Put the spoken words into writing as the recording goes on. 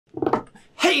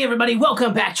Hey everybody,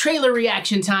 welcome back. Trailer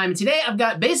reaction time. Today I've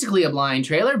got basically a blind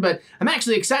trailer, but I'm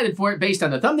actually excited for it based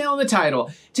on the thumbnail and the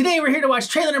title. Today we're here to watch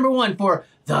trailer number 1 for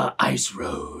The Ice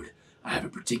Road. I have a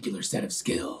particular set of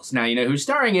skills. Now you know who's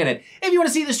starring in it. If you want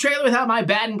to see this trailer without my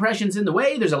bad impressions in the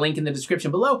way, there's a link in the description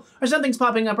below, or something's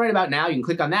popping up right about now. You can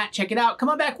click on that, check it out. Come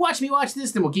on back, watch me watch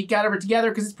this, then we'll geek out over it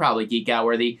together because it's probably geek out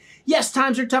worthy. Yes,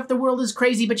 times are tough, the world is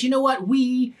crazy, but you know what?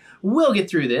 We'll get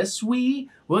through this.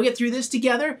 We'll get through this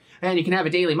together, and you can have a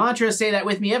daily mantra, say that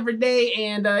with me every day,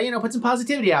 and, put some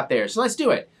positivity out there. So let's do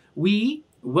it. We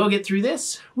will get through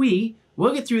this. We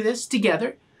will get through this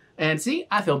together. And see,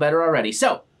 I feel better already.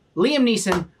 So, Liam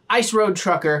Neeson, Ice Road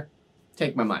Trucker,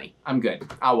 take my money. I'm good.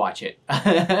 I'll watch it.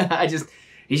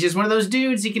 He's just one of those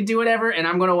dudes, he can do whatever, and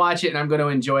I'm gonna watch it and I'm gonna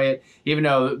enjoy it. Even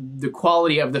though the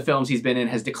quality of the films he's been in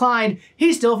has declined,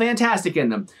 he's still fantastic in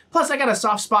them. Plus, I got a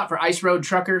soft spot for Ice Road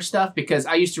Trucker stuff because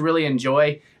I used to really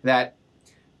enjoy that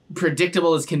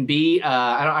predictable as can be.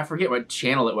 I forget what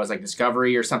channel it was, like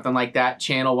Discovery or something like that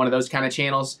channel, one of those kind of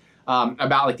channels,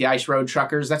 about like the Ice Road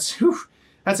Truckers. That's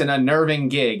an unnerving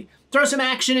gig. Throw some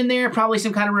action in there, probably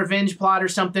some kind of revenge plot or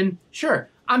something. Sure,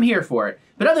 I'm here for it.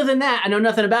 But other than that, I know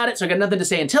nothing about it, so I got nothing to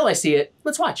say until I see it.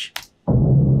 Let's watch. What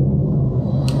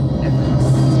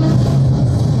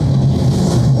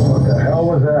the hell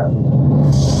was that?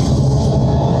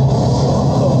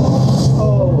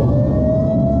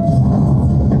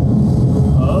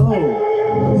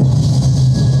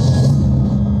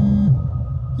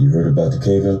 You heard about the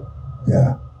cave-in?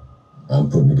 Yeah. I'm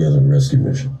putting together a rescue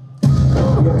mission.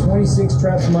 We have 26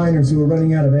 trapped miners who are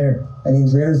running out of air. I need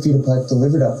 300 feet of pipe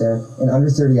delivered up there in under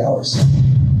 30 hours.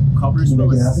 Can you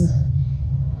make it happen?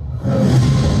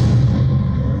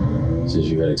 Says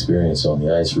you got experience on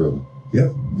the ice road.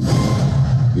 Yep.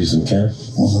 You some mechanic?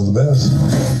 One of the best.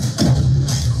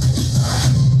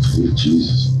 Sweet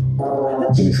Jesus.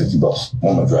 Give me $50.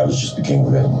 One of my drivers just became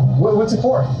available. What's it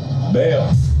for?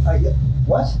 Bail.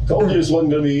 What? Told you this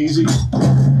wasn't gonna be easy.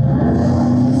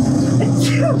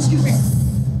 Excuse me.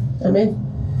 I'm in.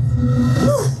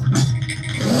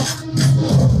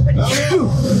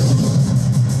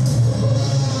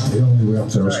 The only way up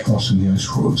there is crossing the ice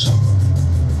roads.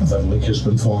 And that lake has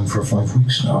been thawing for 5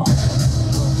 weeks now.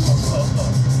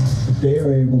 If they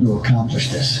are able to accomplish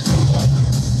this,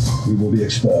 we will be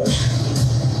exposed.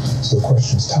 So the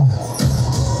question's time.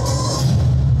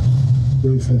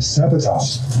 We've been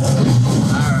sabotaged.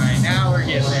 Alright, now we're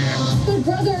getting there. My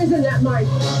brother is in that mine.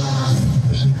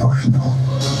 It's emotional.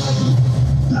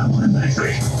 Now I'm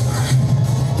angry.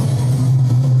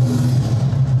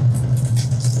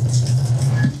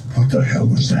 What the hell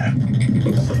was that?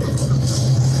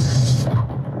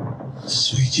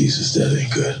 Sweet Jesus, that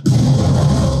ain't good.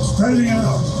 Spreading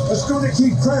out. It's going to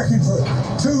keep cracking for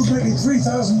 2, maybe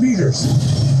 3,000 meters.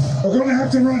 We're going to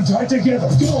have to run tight together.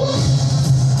 Go!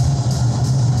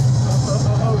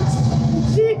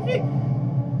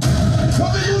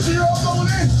 Come and use you're all going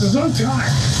in. There's no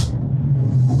time.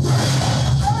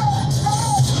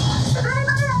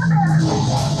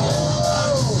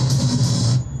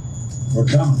 We're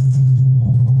coming.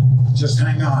 Just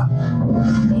hang on.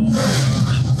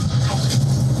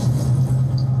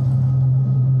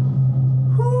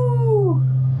 Whew.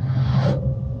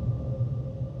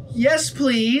 Yes,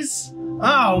 please.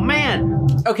 Oh, man.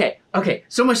 Okay,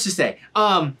 so much to say.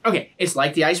 Okay, it's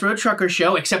like the Ice Road Trucker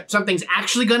show, except something's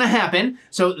actually gonna happen,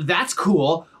 so that's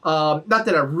cool. Not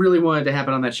that I really wanted to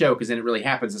happen on that show, because then it really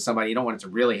happens to somebody. You don't want it to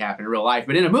really happen in real life,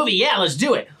 but in a movie, yeah, let's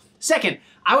do it. Second,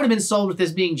 I would have been sold with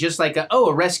this being just like a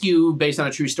rescue based on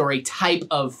a true story type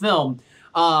of film.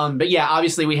 But yeah,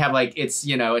 obviously we have like, it's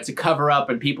a cover up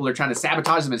and people are trying to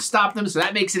sabotage them and stop them. So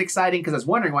that makes it exciting because I was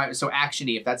wondering why it was so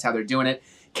actiony if that's how they're doing it.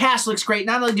 Cast looks great.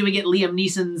 Not only do we get Liam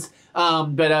Neeson's,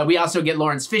 but we also get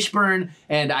Laurence Fishburne,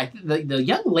 and the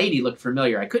young lady looked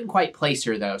familiar. I couldn't quite place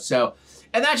her though. So,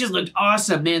 and that just looked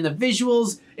awesome, man. The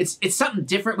visuals, it's something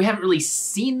different. We haven't really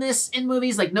seen this in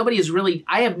movies. Like nobody has really,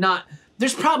 I have not.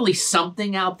 There's probably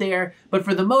something out there, but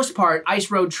for the most part,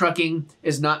 ice road trucking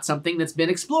is not something that's been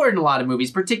explored in a lot of movies,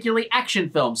 particularly action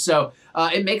films. So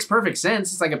it makes perfect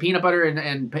sense. It's like a peanut butter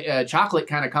and chocolate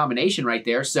kind of combination right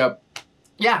there. So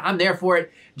yeah, I'm there for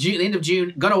it. The end of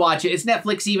June, gonna watch it. It's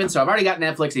Netflix even, so I've already got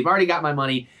Netflix. They've already got my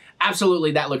money.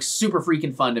 Absolutely, that looks super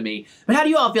freaking fun to me. But how do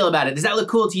you all feel about it? Does that look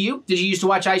cool to you? Did you used to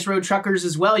watch Ice Road Truckers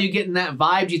as well? You getting that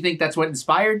vibe? Do you think that's what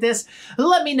inspired this?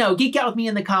 Let me know. Geek out with me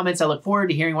in the comments. I look forward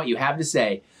to hearing what you have to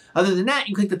say. Other than that,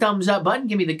 you can click the thumbs up button,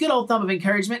 give me the good old thumb of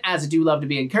encouragement, as I do love to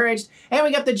be encouraged. And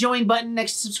we got the join button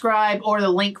next to subscribe, or the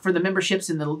link for the memberships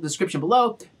in the description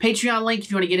below. Patreon link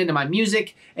if you want to get into my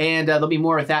music, and there'll be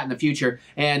more with that in the future.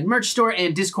 And merch store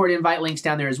and Discord invite links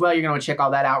down there as well. You're going to want to check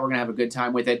all that out. We're going to have a good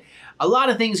time with it. A lot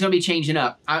of things going to be changing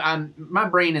up. My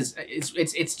brain is,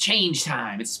 it's change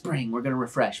time. It's spring. We're going to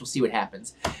refresh. We'll see what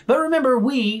happens. But remember,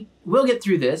 we will get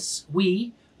through this.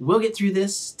 We will get through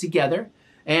this together.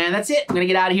 And that's it. I'm going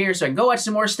to get out of here so I can go watch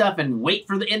some more stuff and wait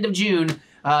for the end of June.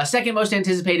 Second most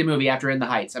anticipated movie after In the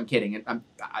Heights. I'm kidding.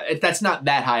 That's not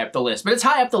that high up the list, but it's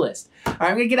high up the list. All right,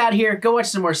 I'm going to get out of here, go watch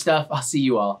some more stuff. I'll see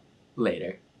you all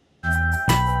later.